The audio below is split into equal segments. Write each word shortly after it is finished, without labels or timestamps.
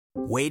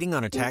Waiting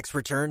on a tax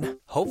return?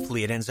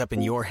 Hopefully it ends up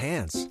in your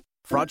hands.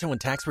 Fraudulent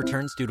tax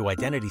returns due to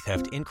identity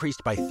theft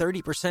increased by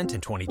 30%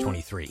 in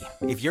 2023.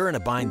 If you're in a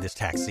bind this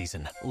tax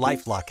season,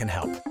 LifeLock can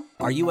help.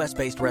 Our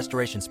U.S.-based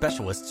restoration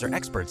specialists are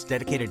experts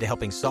dedicated to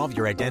helping solve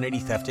your identity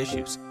theft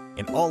issues.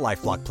 And all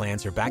LifeLock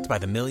plans are backed by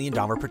the $1 Million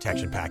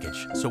Protection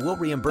Package. So we'll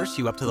reimburse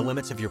you up to the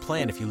limits of your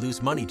plan if you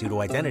lose money due to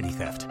identity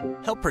theft.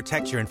 Help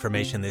protect your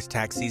information this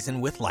tax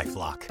season with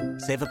LifeLock.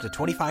 Save up to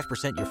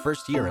 25% your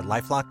first year at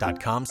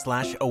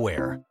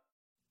LifeLock.com/aware.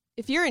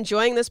 If you're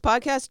enjoying this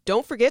podcast,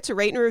 don't forget to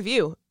rate and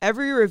review.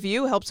 Every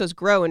review helps us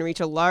grow and reach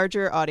a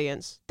larger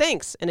audience.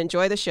 Thanks, and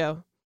enjoy the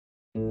show.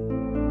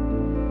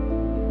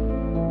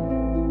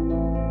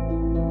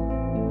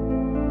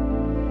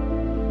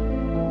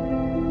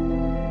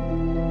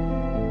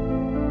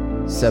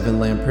 Seven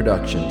Lamb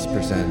Productions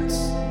presents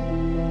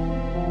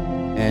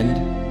End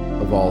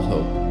of All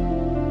Hope.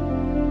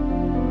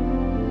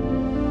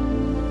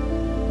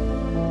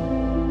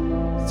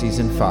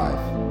 Season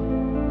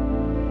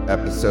 5,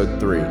 Episode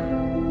 3,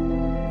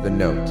 The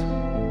Note.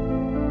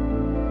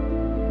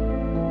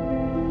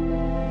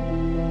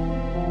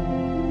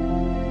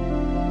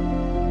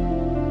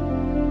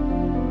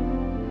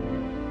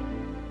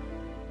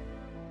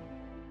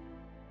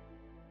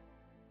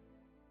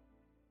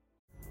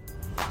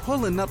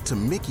 Pulling up to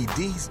Mickey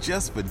D's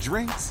just for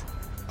drinks?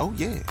 Oh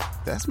yeah,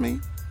 that's me.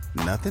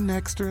 Nothing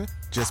extra,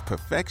 just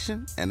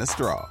perfection and a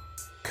straw.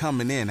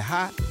 Coming in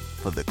hot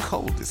for the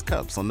coldest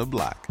cups on the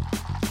block.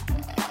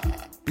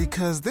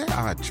 Because there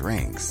are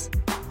drinks.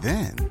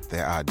 Then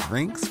there are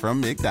drinks from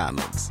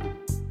McDonald's.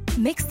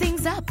 Mix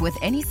things up with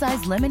any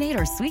size lemonade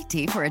or sweet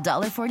tea for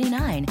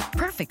 $1.49.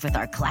 Perfect with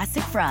our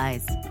classic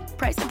fries.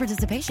 Price and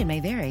participation may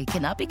vary.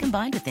 Cannot be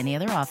combined with any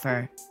other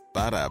offer.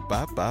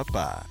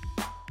 Ba-da-ba-ba-ba.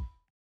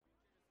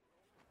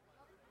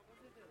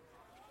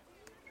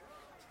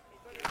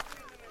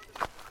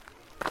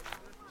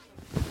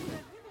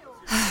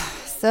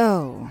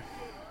 So,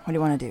 what do you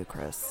want to do,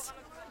 Chris?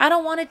 I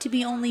don't want it to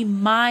be only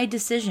my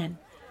decision.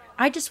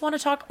 I just want to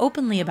talk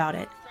openly about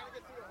it.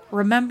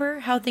 Remember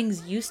how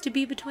things used to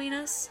be between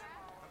us?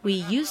 We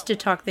used to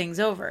talk things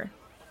over.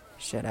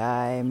 Should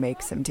I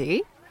make some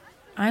tea?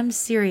 I'm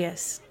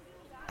serious.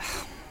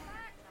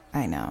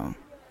 I know.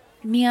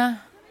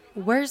 Mia,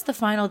 where's the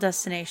final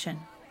destination?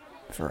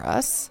 For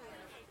us?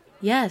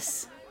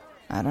 Yes.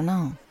 I don't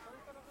know.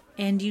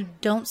 And you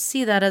don't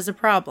see that as a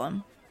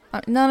problem?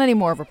 Not any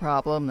more of a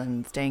problem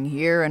than staying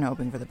here and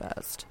hoping for the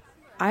best.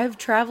 I've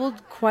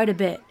traveled quite a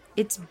bit.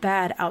 It's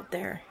bad out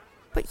there.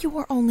 But you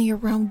were only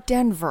around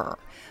Denver.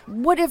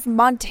 What if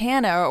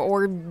Montana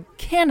or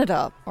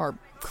Canada are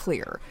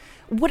clear?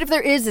 What if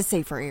there is a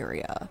safer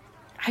area?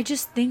 I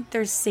just think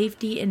there's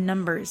safety in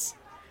numbers.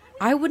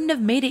 I wouldn't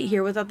have made it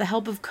here without the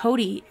help of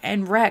Cody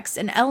and Rex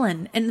and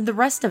Ellen and the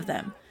rest of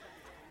them.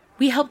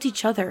 We helped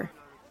each other.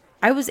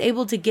 I was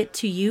able to get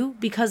to you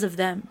because of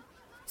them.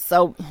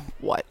 So,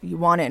 what, you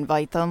want to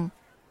invite them?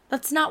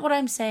 That's not what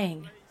I'm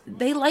saying.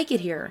 They like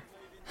it here.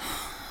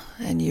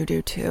 And you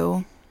do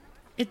too?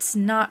 It's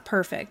not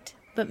perfect,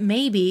 but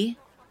maybe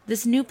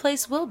this new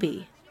place will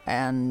be.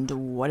 And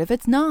what if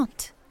it's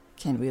not?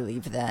 Can we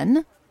leave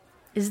then?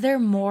 Is there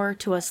more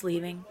to us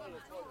leaving?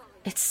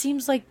 It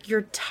seems like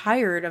you're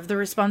tired of the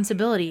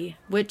responsibility,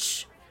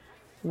 which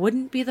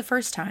wouldn't be the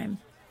first time.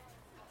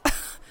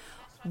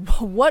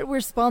 What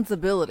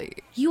responsibility?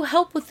 You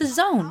help with the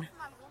zone.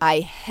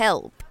 I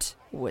helped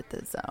with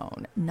the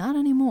zone. Not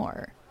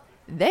anymore.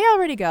 They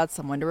already got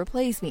someone to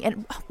replace me.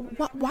 And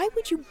why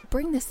would you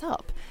bring this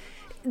up?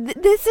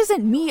 This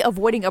isn't me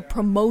avoiding a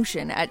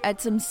promotion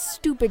at some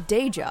stupid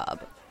day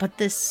job. But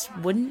this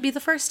wouldn't be the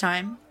first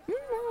time.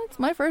 It's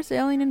my first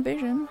alien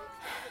invasion.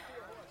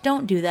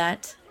 Don't do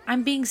that.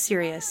 I'm being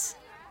serious.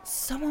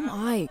 So am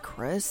I,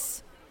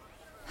 Chris.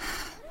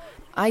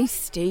 I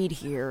stayed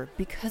here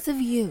because of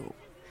you.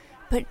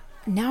 But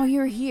now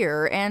you're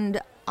here,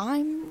 and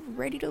I'm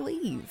ready to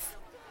leave.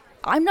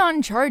 I'm not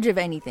in charge of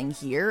anything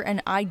here,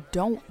 and I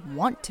don't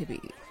want to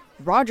be.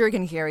 Roger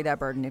can carry that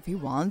burden if he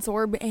wants,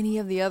 or any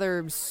of the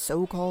other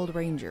so-called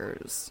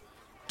rangers.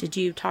 Did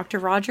you talk to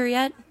Roger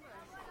yet?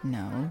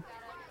 No.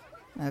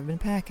 I've been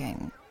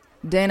packing.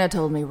 Dana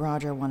told me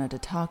Roger wanted to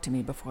talk to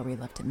me before we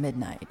left at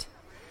midnight.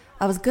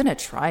 I was gonna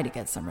try to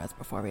get some rest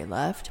before we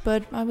left,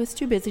 but I was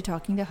too busy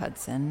talking to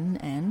Hudson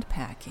and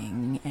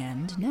packing,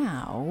 and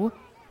now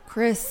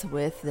Chris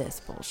with this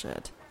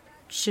bullshit.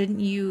 Shouldn't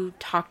you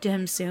talk to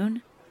him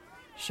soon?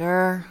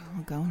 Sure,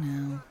 I'll go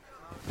now.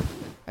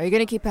 Are you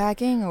gonna keep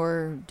packing,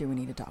 or do we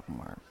need to talk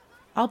more?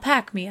 I'll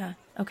pack, Mia,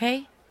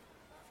 okay?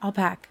 I'll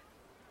pack.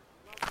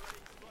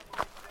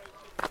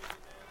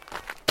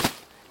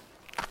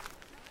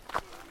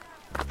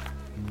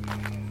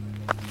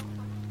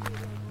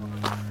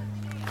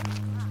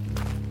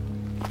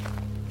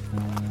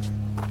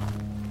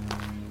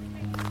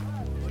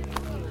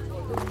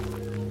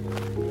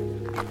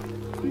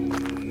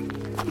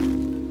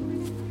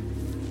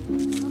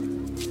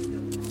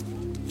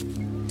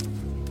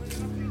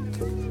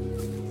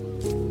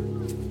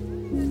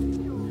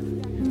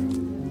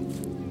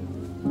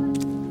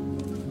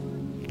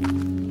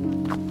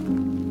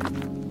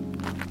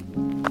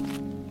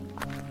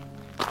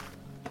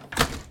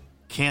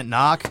 can't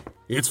knock?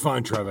 It's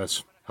fine,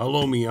 Travis.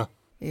 Hello, Mia.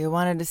 You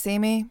wanted to see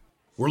me?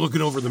 We're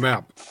looking over the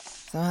map.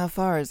 So how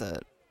far is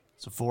it?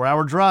 It's a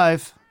 4-hour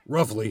drive.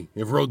 Roughly,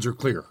 if roads are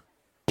clear.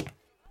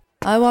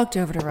 I walked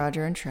over to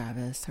Roger and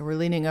Travis, who were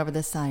leaning over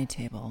the side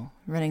table,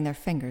 running their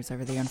fingers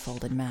over the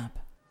unfolded map.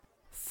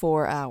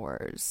 4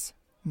 hours.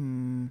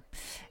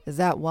 Is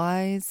that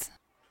wise?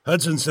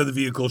 Hudson said the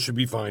vehicle should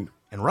be fine.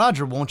 And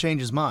Roger won't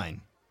change his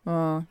mind.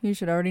 Oh, you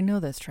should already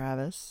know this,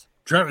 Travis.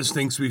 Travis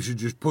thinks we should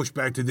just push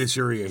back to this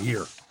area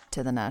here.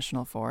 To the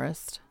National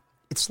Forest.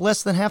 It's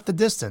less than half the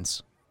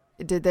distance.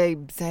 Did they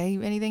say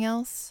anything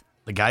else?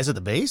 The guys at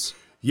the base?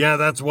 Yeah,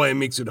 that's why it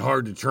makes it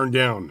hard to turn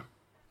down.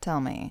 Tell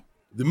me.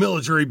 The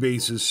military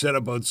base is set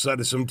up outside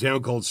of some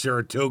town called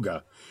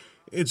Saratoga.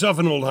 It's off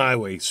an old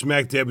highway,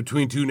 smack dab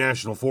between 2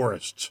 national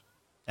forests.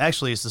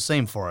 Actually, it's the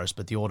same forest,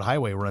 but the old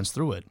highway runs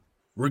through it.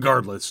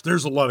 Regardless,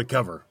 there's a lot of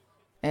cover.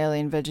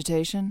 Alien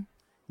vegetation?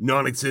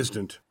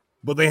 Non-existent.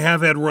 But they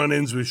have had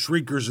run-ins with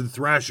shriekers and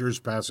thrashers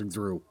passing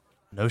through.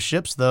 No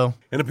ships, though.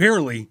 And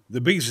apparently,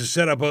 the base is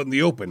set up out in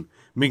the open,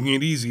 making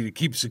it easy to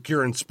keep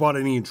secure and spot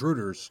any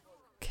intruders.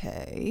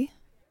 Okay.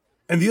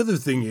 And the other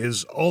thing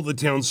is, all the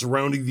towns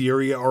surrounding the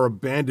area are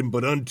abandoned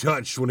but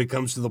untouched when it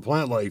comes to the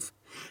plant life,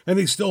 and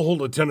they still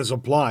hold a ton of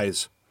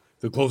supplies.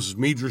 The closest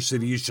major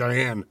city is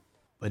Cheyenne.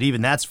 But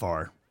even that's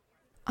far.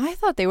 I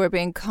thought they were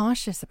being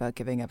cautious about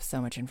giving up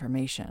so much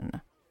information.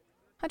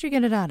 How'd you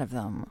get it out of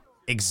them?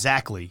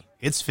 Exactly.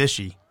 It's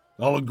fishy.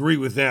 I'll agree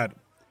with that.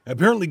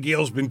 Apparently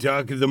Gail's been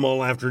talking to them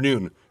all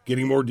afternoon,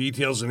 getting more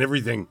details and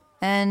everything.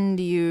 And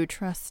you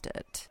trust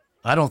it?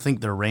 I don't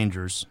think they're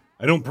rangers.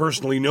 I don't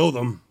personally know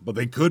them, but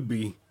they could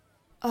be.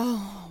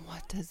 Oh,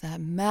 what does that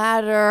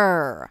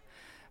matter?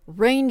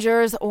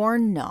 Rangers or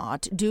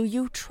not, do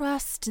you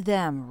trust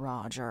them,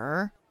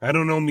 Roger? I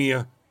don't know,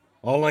 Mia.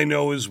 All I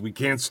know is we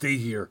can't stay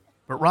here.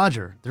 But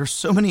Roger, there's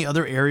so many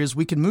other areas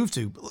we can move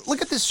to.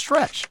 Look at this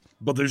stretch.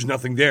 But there's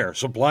nothing there,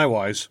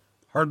 supply-wise.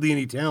 Hardly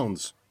any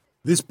towns.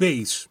 This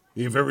base,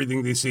 if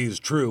everything they say is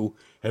true,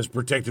 has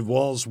protective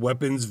walls,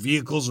 weapons,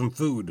 vehicles, and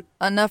food.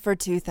 Enough for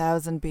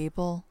 2,000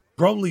 people?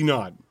 Probably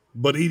not,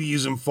 but 80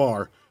 isn't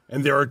far,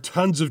 and there are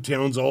tons of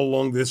towns all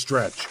along this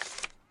stretch.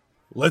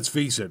 Let's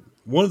face it,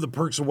 one of the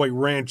perks of White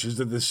Ranch is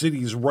that the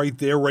city is right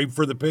there, ripe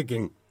for the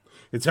picking.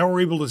 It's how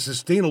we're able to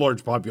sustain a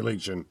large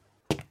population.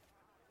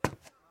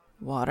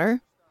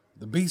 Water?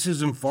 The base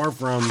isn't far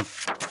from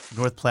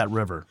North Platte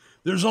River.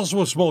 There's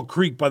also a small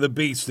creek by the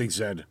base, they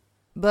said.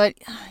 But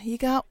you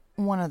got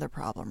one other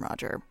problem,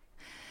 Roger.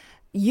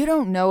 You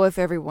don't know if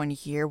everyone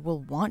here will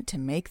want to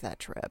make that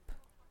trip.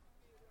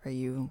 Are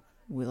you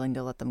willing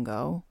to let them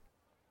go?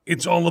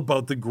 It's all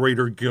about the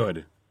greater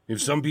good. If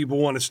some people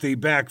want to stay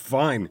back,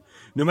 fine.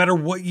 No matter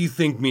what you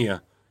think,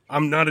 Mia,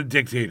 I'm not a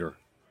dictator.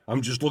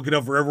 I'm just looking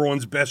out for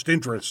everyone's best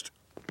interest.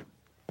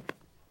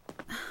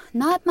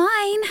 Not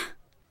mine.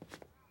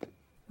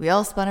 We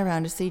all spun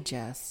around to see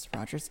Jess,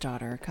 Roger's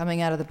daughter,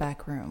 coming out of the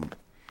back room.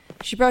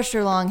 She brushed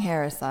her long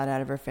hair aside out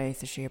of her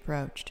face as she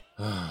approached.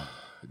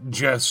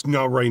 Jess,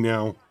 not right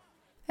now.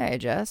 Hey,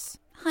 Jess.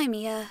 Hi,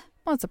 Mia.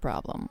 What's the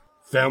problem?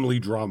 Family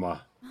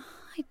drama.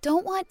 I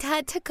don't want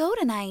Dad to go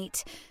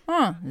tonight.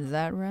 Huh, is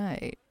that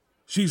right?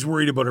 She's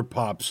worried about her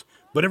pops,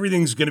 but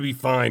everything's gonna be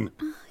fine.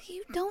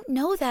 You don't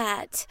know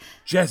that.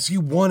 Jess, you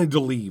wanted to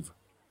leave.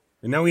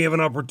 And now we have an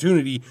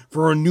opportunity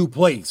for a new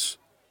place.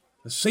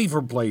 A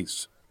safer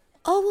place.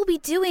 All we'll be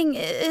doing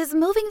is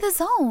moving the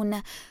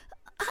zone.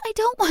 I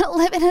don't want to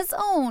live in a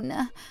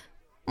zone.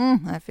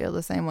 I feel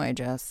the same way,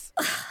 Jess.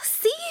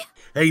 See?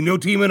 Hey, no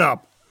teaming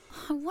up.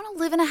 I want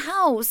to live in a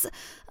house,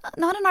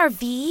 not an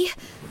RV,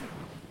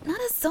 not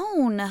a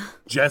zone.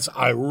 Jess,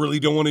 I really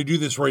don't want to do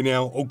this right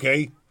now,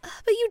 okay?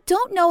 But you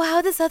don't know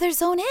how this other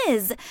zone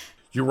is.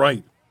 You're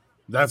right.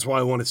 That's why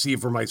I want to see it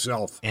for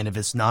myself. And if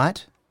it's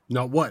not?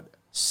 Not what?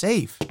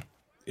 Safe.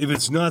 If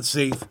it's not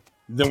safe,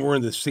 then we're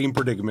in the same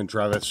predicament,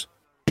 Travis.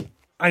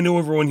 I know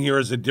everyone here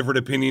has a different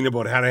opinion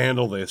about how to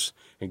handle this,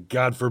 and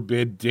God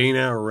forbid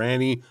Dana or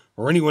Annie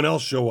or anyone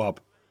else show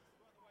up.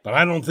 But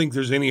I don't think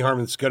there's any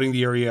harm in scouting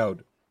the area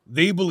out.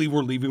 They believe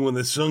we're leaving when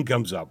the sun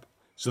comes up,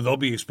 so they'll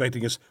be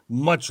expecting us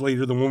much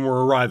later than when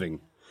we're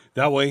arriving.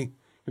 That way,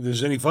 if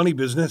there's any funny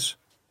business,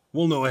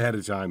 we'll know ahead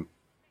of time.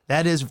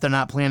 That is if they're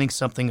not planning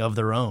something of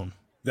their own.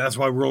 That's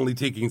why we're only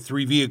taking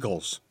 3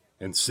 vehicles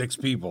and 6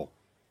 people.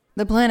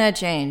 The plan had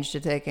changed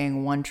to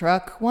taking 1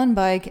 truck, 1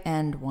 bike,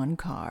 and 1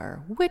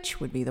 car, which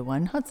would be the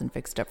one Hudson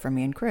fixed up for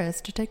me and Chris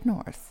to take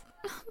north.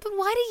 But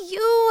why do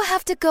you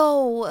have to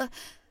go?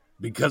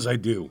 Because I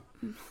do.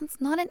 It's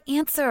not an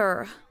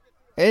answer.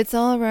 It's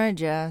all right,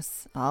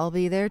 Jess. I'll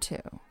be there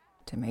too,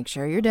 to make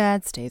sure your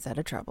dad stays out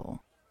of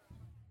trouble.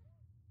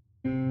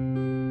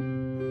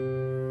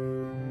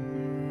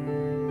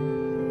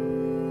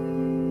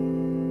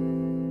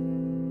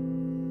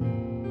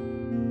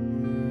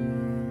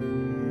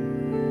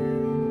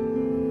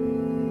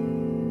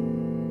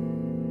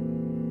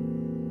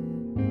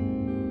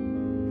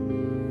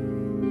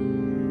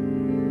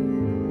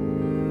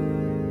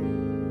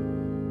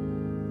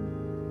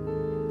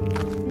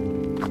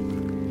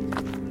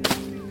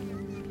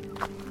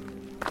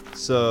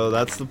 So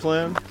that's the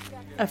plan?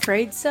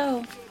 Afraid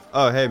so.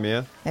 Oh, hey,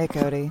 Mia. Hey,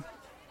 Cody.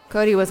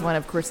 Cody was one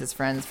of Chris's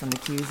friends from the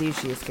QZ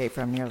she escaped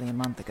from nearly a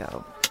month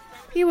ago.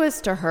 He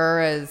was to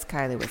her as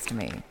Kylie was to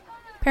me.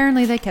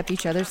 Apparently they kept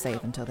each other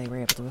safe until they were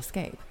able to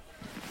escape.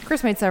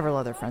 Chris made several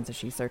other friends as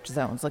she searched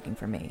zones looking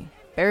for me,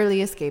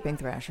 barely escaping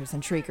Thrashers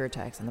and Shrieker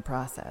attacks in the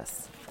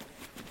process.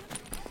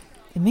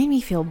 It made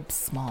me feel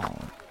small,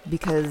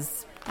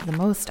 because the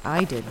most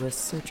I did was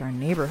search our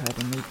neighborhood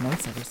and leave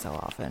notes every so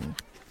often.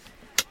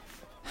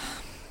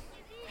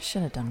 I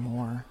should have done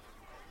more.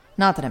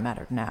 Not that it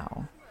mattered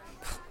now.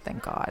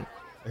 Thank God.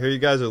 I hear you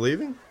guys are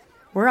leaving?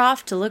 We're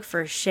off to look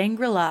for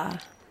Shangri-La.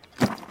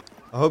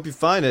 I hope you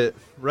find it.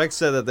 Rex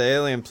said that the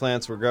alien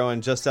plants were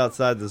growing just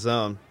outside the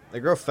zone. They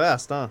grow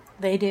fast, huh?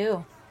 They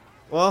do.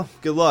 Well,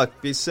 good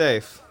luck. Be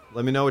safe.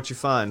 Let me know what you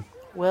find.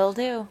 Will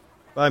do.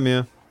 Bye,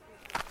 Mia.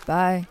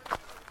 Bye.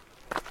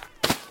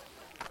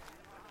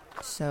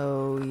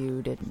 So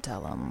you didn't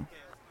tell him.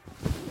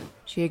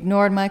 She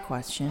ignored my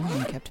question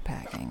and kept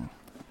packing.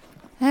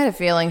 I had a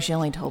feeling she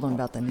only told him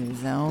about the new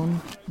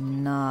zone,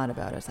 not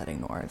about us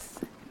heading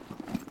north.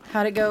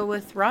 How'd it go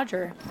with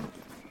Roger?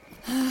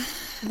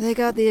 They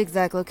got the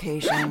exact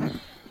location.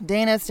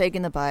 Dana's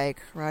taking the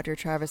bike, Roger,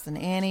 Travis, and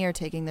Annie are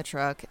taking the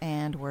truck,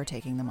 and we're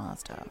taking the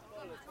Mazda.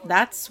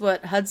 That's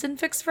what Hudson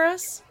fixed for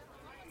us?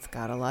 It's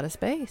got a lot of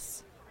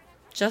space.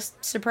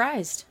 Just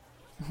surprised.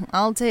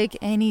 I'll take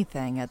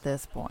anything at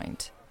this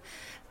point.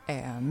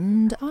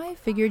 And I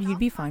figured you'd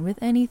be fine with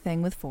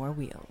anything with 4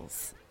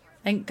 wheels.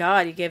 Thank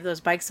God you gave those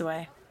bikes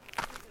away.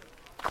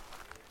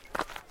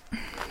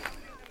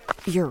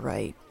 You're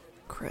right,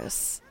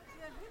 Chris.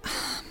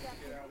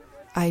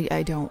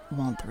 I don't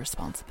want the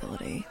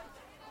responsibility.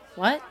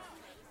 What?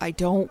 I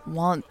don't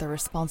want the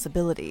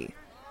responsibility.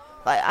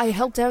 I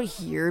helped out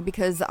here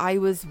because I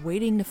was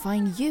waiting to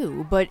find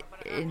you, but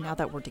now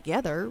that we're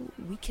together,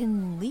 we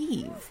can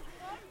leave.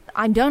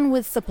 I'm done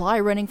with supply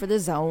running for the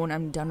zone.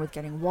 I'm done with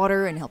getting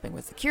water and helping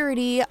with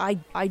security.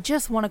 I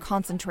just want to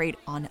concentrate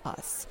on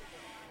us.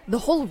 The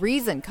whole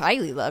reason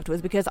Kylie left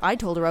was because I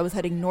told her I was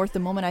heading north the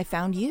moment I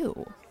found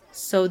you.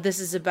 So this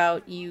is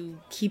about you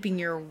keeping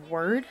your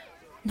word?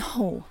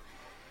 No.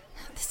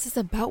 This is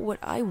about what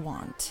I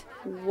want.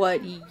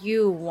 What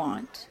you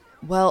want?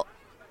 Well,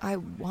 I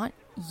want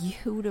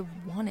you to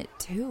want it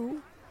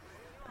too.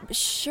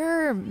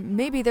 Sure,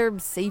 maybe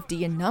there's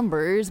safety in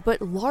numbers,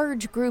 but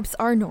large groups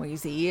are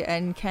noisy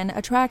and can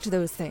attract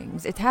those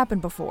things. It's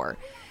happened before.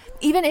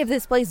 Even if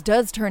this place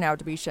does turn out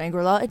to be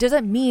Shangri-La, it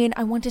doesn't mean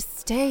I want to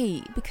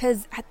stay,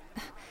 because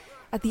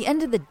at the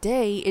end of the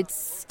day, it's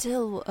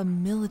still a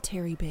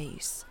military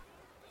base.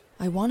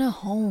 I want a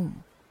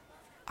home.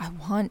 I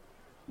want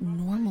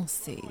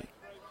normalcy.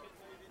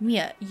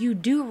 Mia, you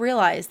do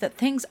realize that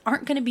things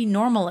aren't going to be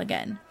normal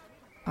again.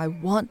 I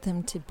want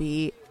them to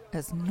be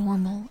as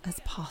normal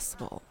as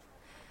possible.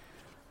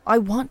 I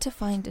want to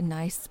find a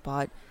nice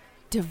spot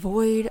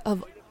devoid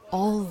of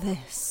all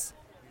this.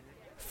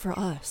 For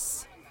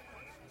us.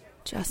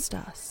 Just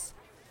us.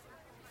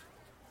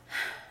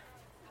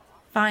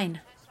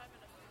 Fine.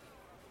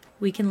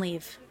 We can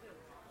leave.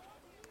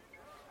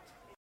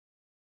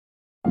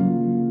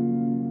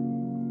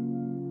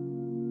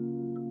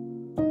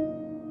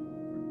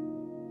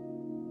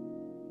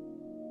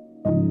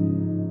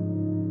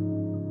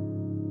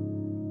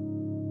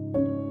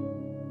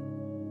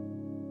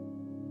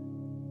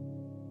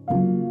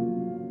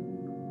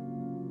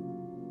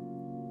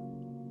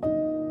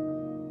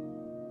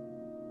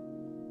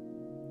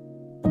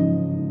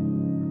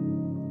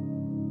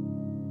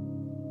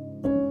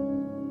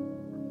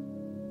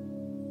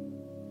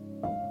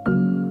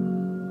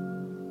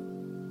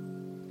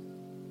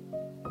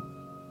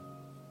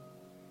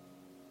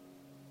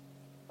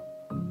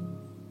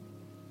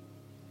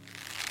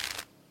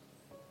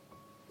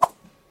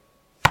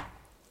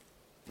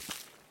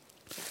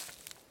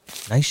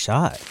 Nice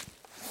shot.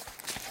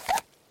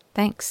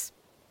 Thanks.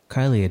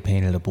 Kylie had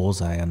painted a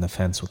bullseye on the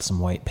fence with some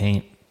white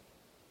paint.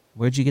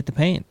 Where'd you get the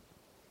paint?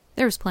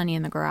 There was plenty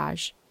in the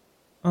garage.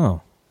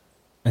 Oh,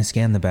 I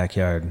scanned the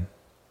backyard.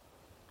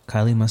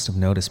 Kylie must have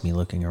noticed me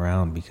looking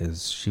around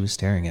because she was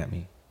staring at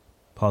me,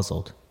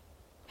 puzzled.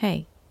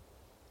 Hey.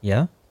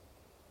 Yeah?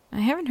 I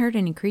haven't heard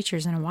any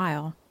creatures in a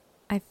while.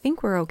 I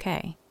think we're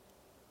okay.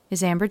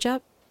 Is Ambridge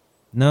up?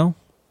 No.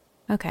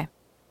 Okay.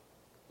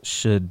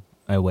 Should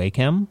I wake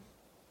him?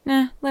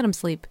 Nah, let him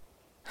sleep.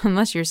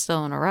 Unless you're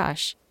still in a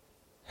rush.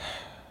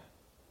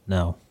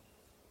 No.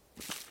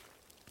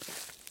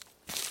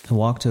 I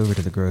walked over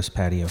to the gross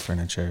patio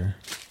furniture.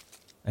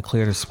 I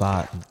cleared a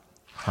spot and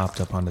hopped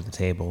up onto the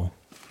table.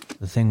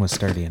 The thing was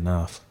sturdy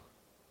enough.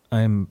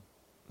 I'm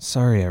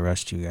sorry I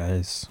rushed you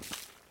guys.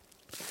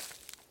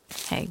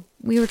 Hey,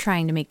 we were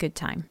trying to make good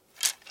time.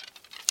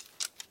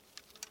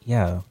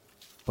 Yeah,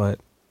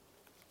 but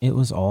it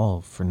was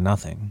all for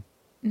nothing.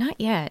 Not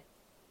yet.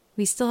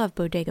 We still have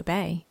Bodega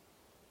Bay.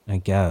 I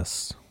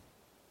guess.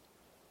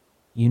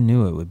 You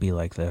knew it would be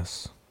like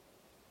this,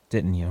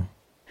 didn't you?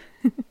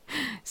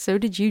 So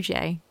did you,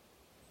 Jay.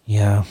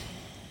 Yeah,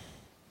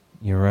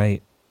 you're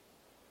right.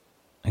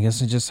 I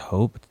guess I just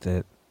hoped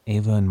that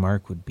Ava and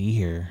Mark would be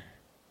here,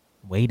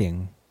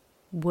 waiting.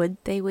 Would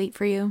they wait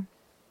for you?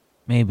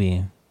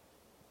 Maybe.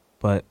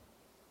 But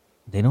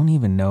they don't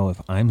even know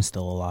if I'm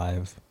still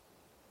alive.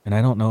 And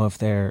I don't know if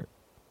they're...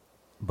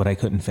 But I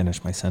couldn't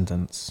finish my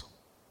sentence.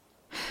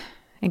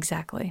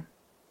 Exactly.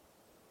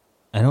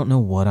 I don't know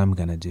what I'm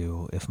gonna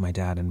do if my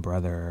dad and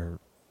brother are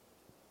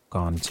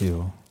gone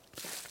too.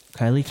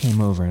 Kylie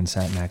came over and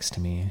sat next to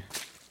me.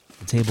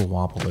 The table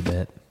wobbled a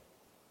bit.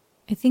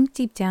 I think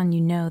deep down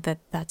you know that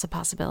that's a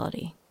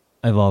possibility.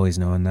 I've always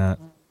known that,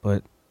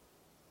 but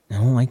I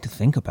don't like to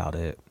think about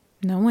it.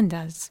 No one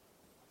does.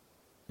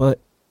 But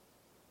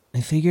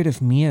I figured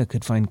if Mia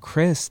could find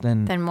Chris,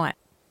 then... Then what?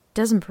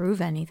 Doesn't prove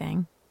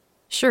anything.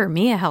 Sure,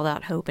 Mia held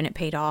out hope and it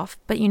paid off,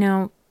 but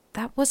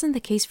that wasn't the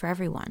case for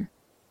everyone.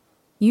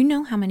 You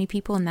know how many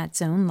people in that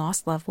zone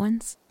lost loved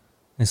ones?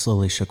 I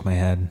slowly shook my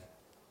head.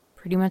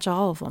 Pretty much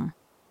all of them.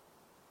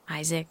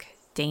 Isaac,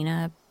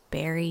 Dana,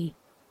 Barry,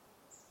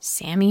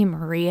 Sammy,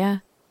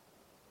 Maria.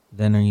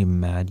 Then are you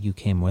mad you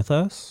came with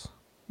us?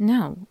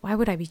 No, why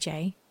would I be,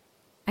 Jay?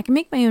 I can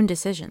make my own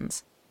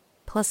decisions.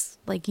 Plus,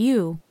 like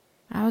you,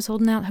 I was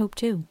holding out hope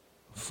too.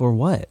 For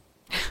what?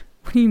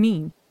 What do you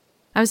mean?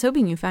 I was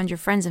hoping you found your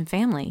friends and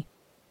family.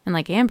 And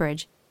like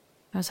Ambridge,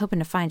 I was hoping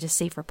to find a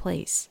safer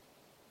place.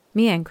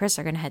 Mia and Chris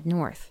are going to head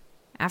north.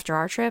 After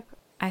our trip,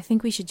 I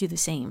think we should do the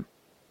same.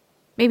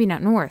 Maybe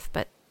not north,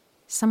 but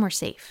somewhere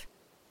safe.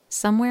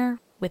 Somewhere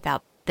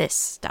without this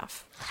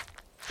stuff.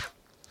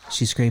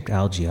 She scraped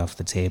algae off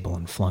the table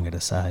and flung it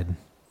aside.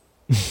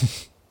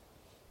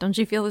 Don't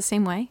you feel the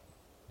same way?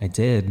 I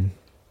did,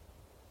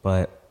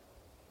 but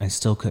I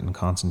still couldn't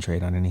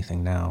concentrate on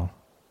anything now,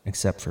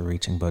 except for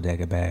reaching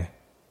Bodega Bay.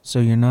 So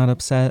you're not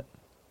upset?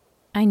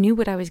 I knew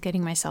what I was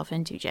getting myself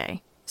into,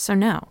 Jay. So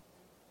no.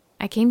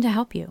 I came to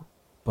help you.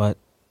 But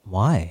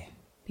why?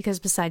 Because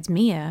besides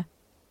Mia,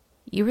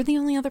 you were the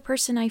only other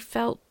person I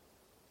felt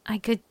I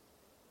could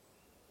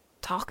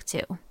talk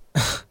to.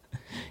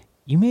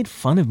 You made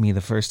fun of me the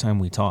first time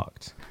we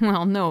talked.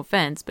 Well, no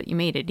offense, but you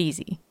made it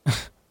easy.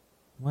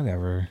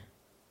 Whatever.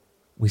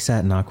 We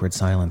sat in awkward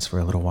silence for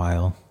a little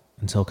while,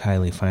 until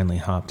Kylie finally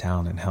hopped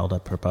down and held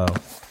up her bow.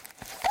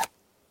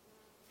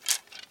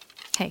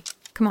 Hey,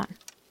 come on.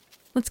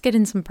 Let's get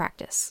in some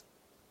practice.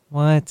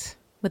 What?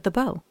 With the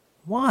bow.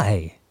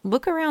 Why?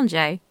 Look around,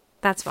 Jay.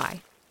 That's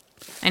why.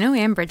 I know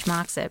Ambridge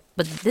mocks it,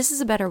 but this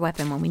is a better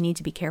weapon when we need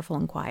to be careful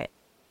and quiet.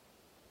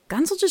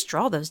 Guns will just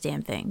draw those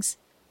damn things.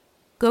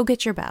 Go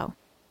get your bow.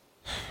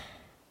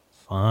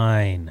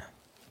 Fine.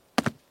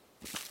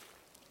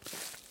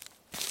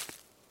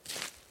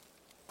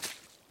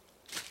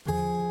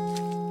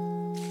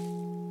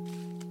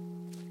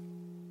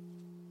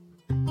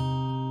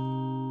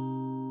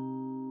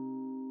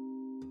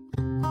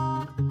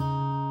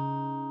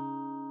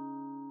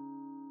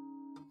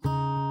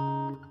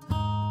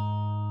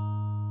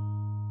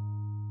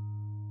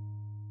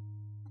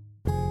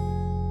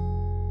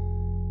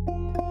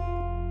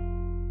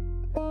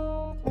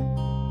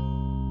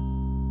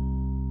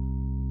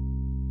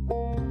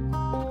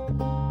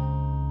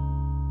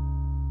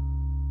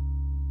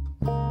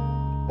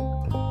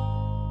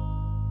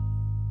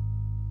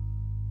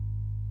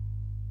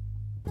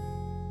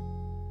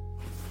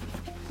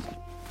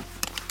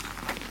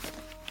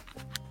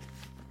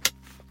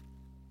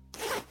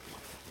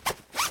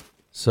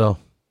 So,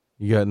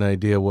 you got an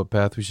idea what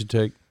path we should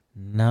take?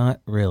 Not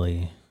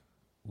really.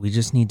 We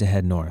just need to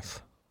head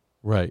north.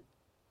 Right.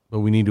 But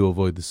we need to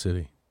avoid the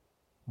city.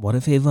 What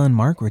if Ava and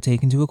Mark were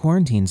taken to a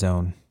quarantine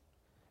zone?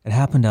 It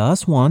happened to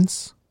us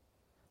once.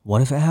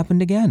 What if it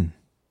happened again?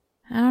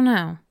 I don't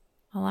know.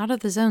 A lot of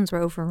the zones were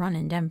overrun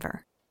in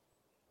Denver.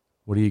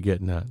 What are you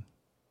getting at?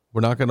 We're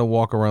not going to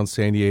walk around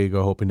San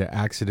Diego hoping to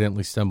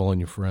accidentally stumble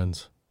on your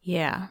friends.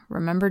 Yeah,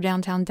 remember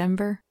downtown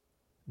Denver?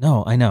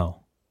 No, I know.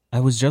 I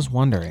was just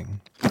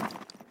wondering.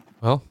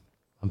 Well,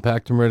 I'm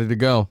packed and ready to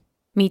go.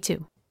 Me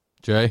too.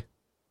 Jay?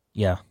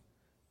 Yeah.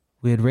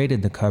 We had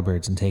raided the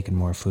cupboards and taken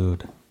more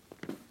food.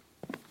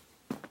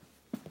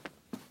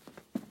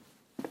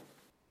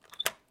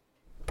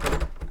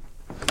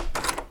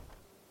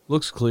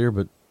 Looks clear,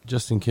 but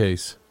just in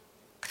case.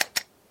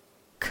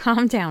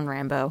 Calm down,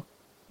 Rambo.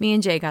 Me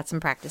and Jay got some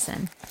practice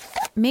in.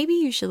 Maybe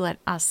you should let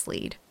us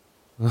lead.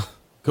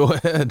 Go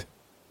ahead.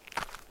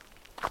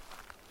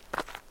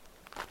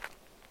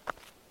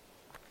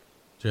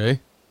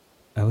 Jay?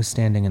 I was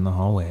standing in the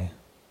hallway,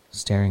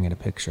 staring at a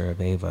picture of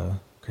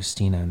Ava,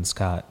 Christina, and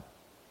Scott.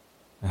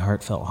 My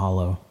heart felt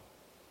hollow.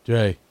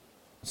 Jay.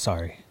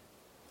 Sorry.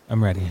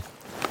 I'm ready.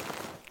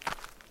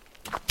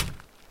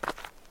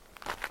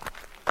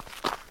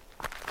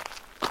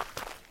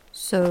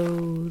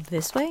 So,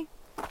 this way?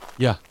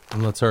 Yeah,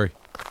 and let's hurry.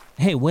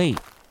 Hey, wait.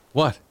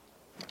 What?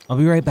 I'll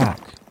be right back.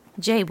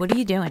 Jay, what are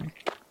you doing?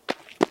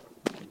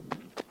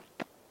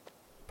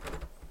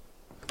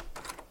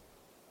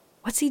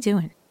 What's he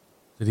doing?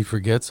 Did he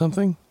forget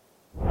something?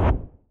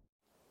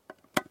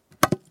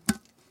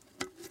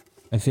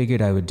 I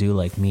figured I would do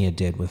like Mia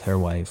did with her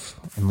wife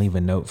and leave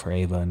a note for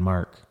Ava and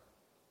Mark.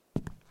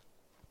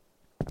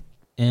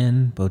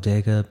 In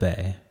Bodega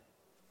Bay.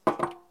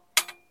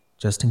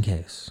 just in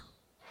case.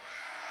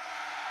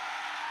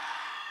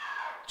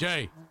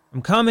 Jay.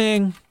 I'm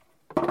coming.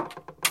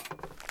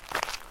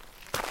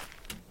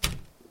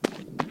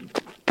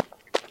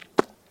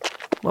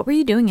 What were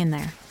you doing in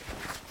there?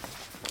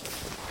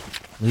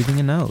 Leaving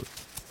a note.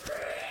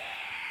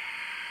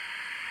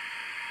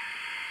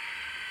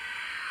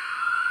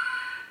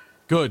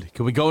 Good.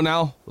 Can we go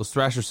now? Those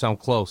thrashers sound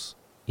close.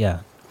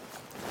 Yeah.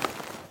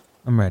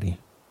 I'm ready.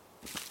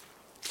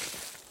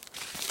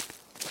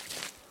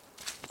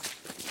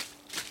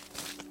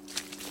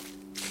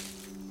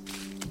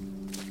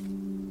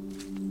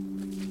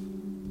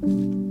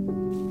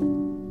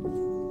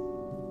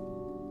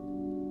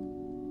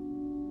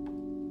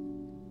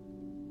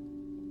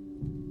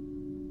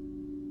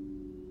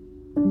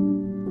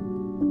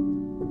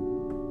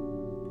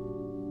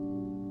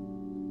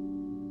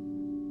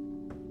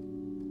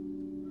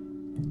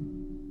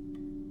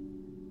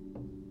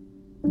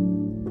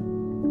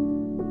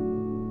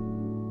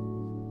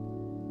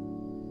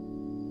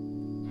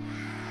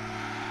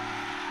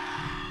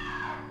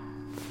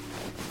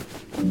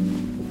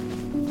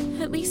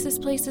 At least this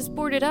place is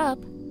boarded up.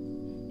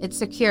 It's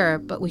secure,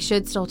 but we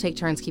should still take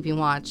turns keeping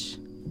watch.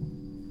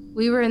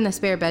 We were in the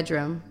spare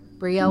bedroom.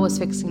 Brielle was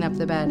fixing up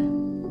the bed.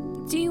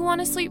 Do you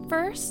want to sleep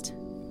first?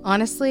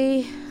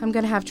 Honestly, I'm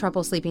gonna have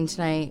trouble sleeping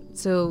tonight,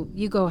 so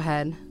you go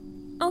ahead.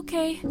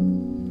 Okay.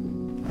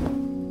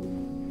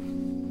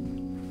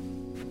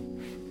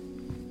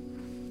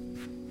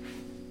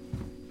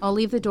 I'll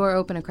leave the door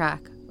open a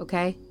crack,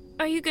 okay?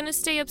 Are you gonna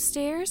stay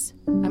upstairs?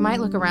 I might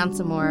look around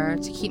some more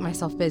to keep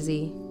myself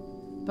busy,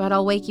 but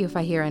I'll wake you if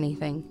I hear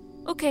anything.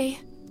 Okay.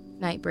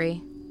 Night,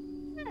 Bree.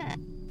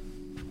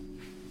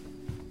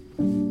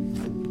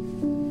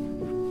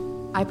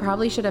 I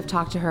probably should have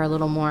talked to her a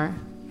little more.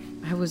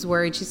 I was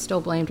worried she still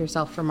blamed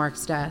herself for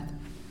Mark's death,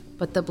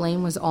 but the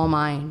blame was all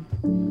mine.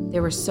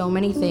 There were so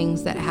many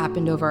things that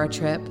happened over our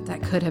trip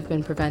that could have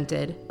been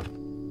prevented.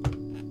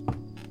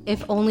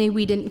 If only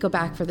we didn't go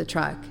back for the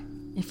truck.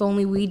 If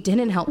only we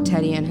didn't help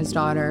Teddy and his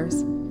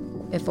daughters.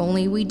 If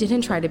only we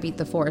didn't try to beat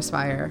the forest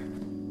fire.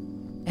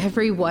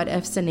 Every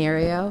what-if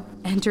scenario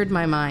entered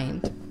my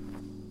mind.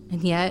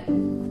 And yet,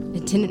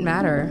 it didn't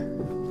matter.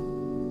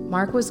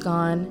 Mark was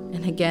gone,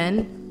 and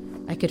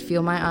again, I could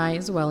feel my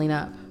eyes welling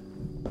up.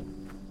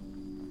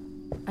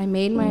 I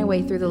made my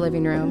way through the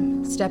living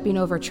room, stepping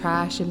over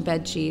trash and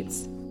bed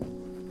sheets.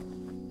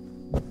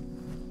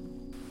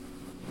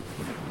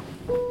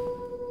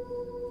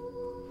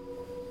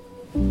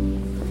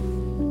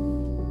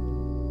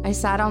 I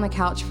sat on the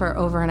couch for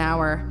over an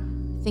hour,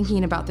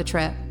 thinking about the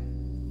trip,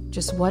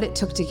 just what it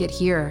took to get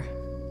here.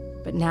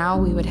 But now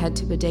we would head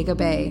to Bodega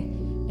Bay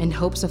in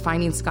hopes of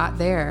finding Scott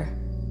there.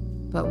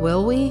 But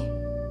will we?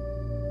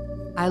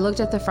 I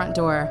looked at the front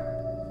door.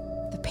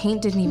 The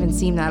paint didn't even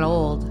seem that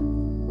old.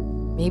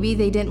 Maybe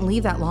they didn't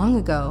leave that long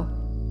ago,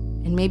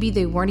 and maybe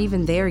they weren't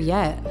even there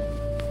yet.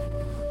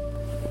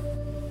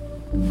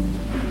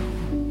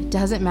 It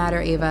doesn't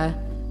matter,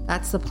 Ava.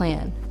 That's the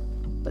plan.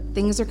 But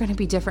things are going to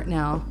be different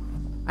now.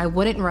 I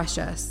wouldn't rush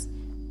us.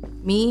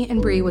 Me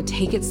and Bree would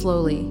take it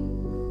slowly,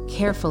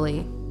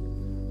 carefully.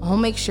 I'll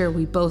make sure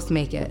we both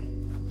make it.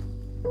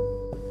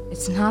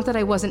 It's not that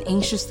I wasn't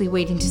anxiously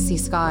waiting to see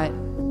Scott,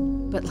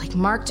 but like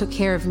Mark took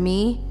care of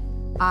me,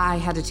 I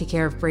had to take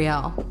care of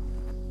Brielle.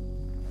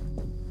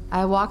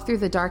 I walked through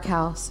the dark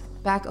house,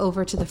 back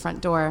over to the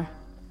front door.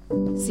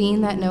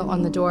 Seeing that note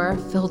on the door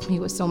filled me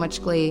with so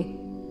much glee.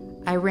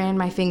 I ran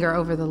my finger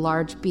over the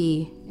large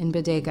B in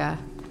Bodega.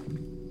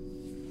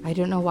 I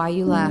don't know why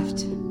you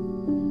left,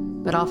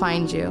 but I'll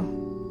find you.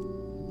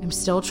 I'm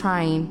still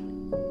trying.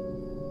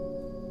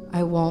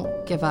 I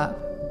won't give up.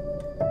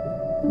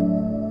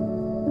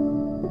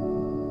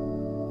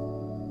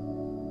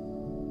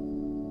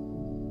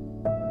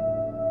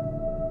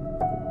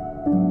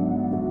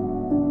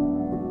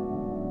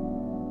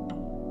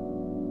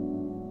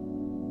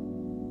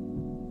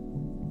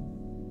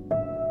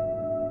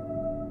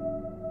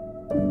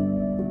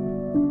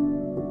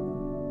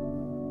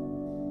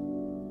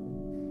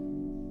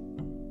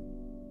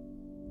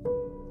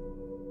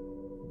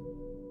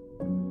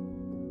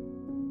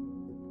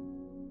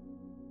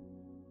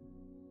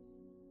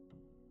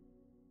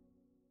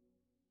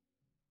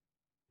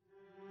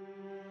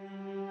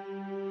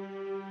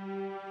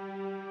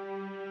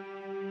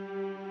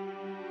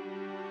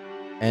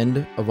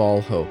 End of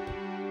All Hope.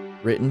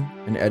 Written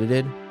and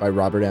edited by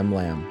Robert M.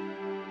 Lamb.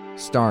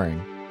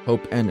 Starring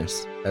Hope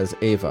Ennis as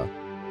Ava,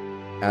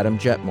 Adam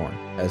Jetmore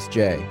as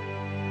Jay,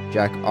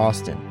 Jack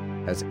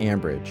Austin as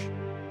Ambridge,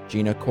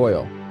 Gina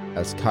Coyle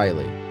as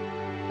Kylie,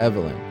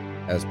 Evelyn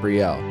as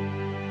Brielle,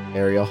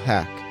 Ariel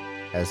Hack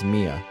as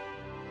Mia,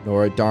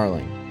 Nora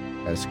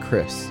Darling as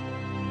Chris,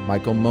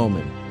 Michael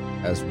Moman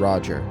as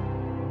Roger,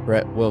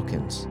 Brett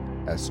Wilkins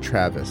as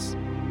Travis,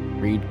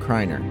 Reed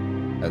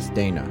Kreiner as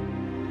Dana,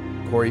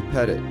 Corey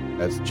Pettit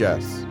as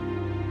Jess,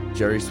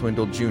 Jerry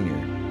Swindle Jr.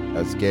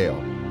 as Gail,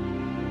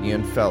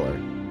 Ian Feller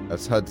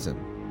as Hudson,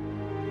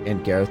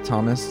 and Gareth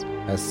Thomas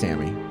as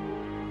Sammy.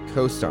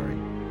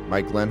 Co-starring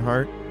Mike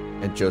Lenhart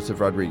and Joseph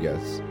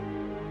Rodriguez.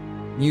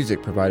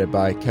 Music provided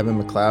by Kevin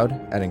MacLeod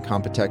at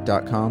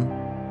Incompetech.com,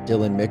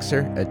 Dylan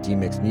Mixer at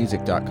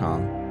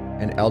DMixMusic.com,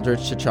 and Eldridge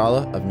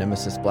Chachala of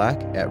Nemesis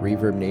Black at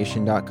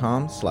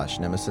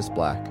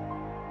ReverbNation.com/NemesisBlack.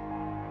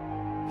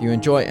 If you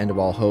enjoy End of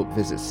All Hope,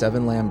 visit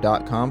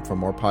 7lamb.com for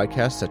more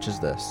podcasts such as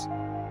this.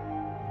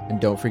 And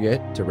don't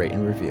forget to rate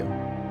and review.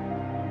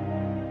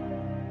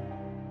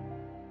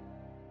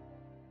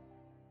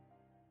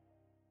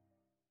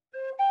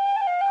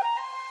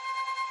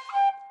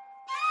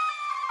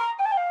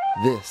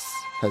 This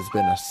has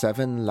been a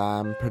 7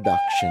 Lamb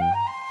production.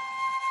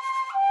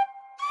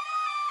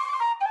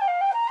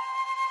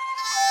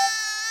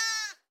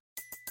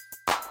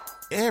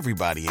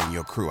 Everybody in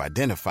your crew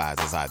identifies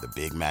as either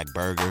Big Mac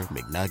Burger,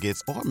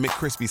 McNuggets, or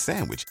McCrispy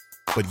Sandwich.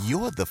 But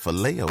you're the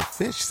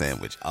Filet-O-Fish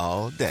Sandwich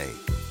all day.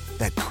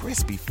 That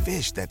crispy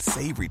fish, that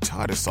savory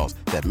tartar sauce,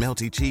 that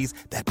melty cheese,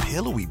 that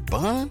pillowy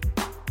bun.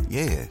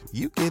 Yeah,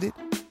 you get it.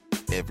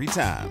 Every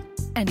time.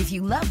 And if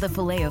you love the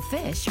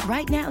Filet-O-Fish,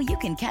 right now you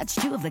can catch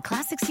 2 of the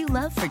classics you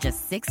love for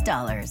just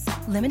 $6.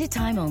 Limited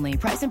time only.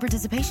 Price and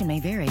participation may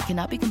vary.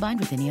 Cannot be combined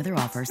with any other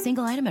offer.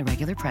 Single item at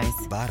regular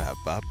price.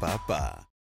 Ba-da-ba-ba-ba.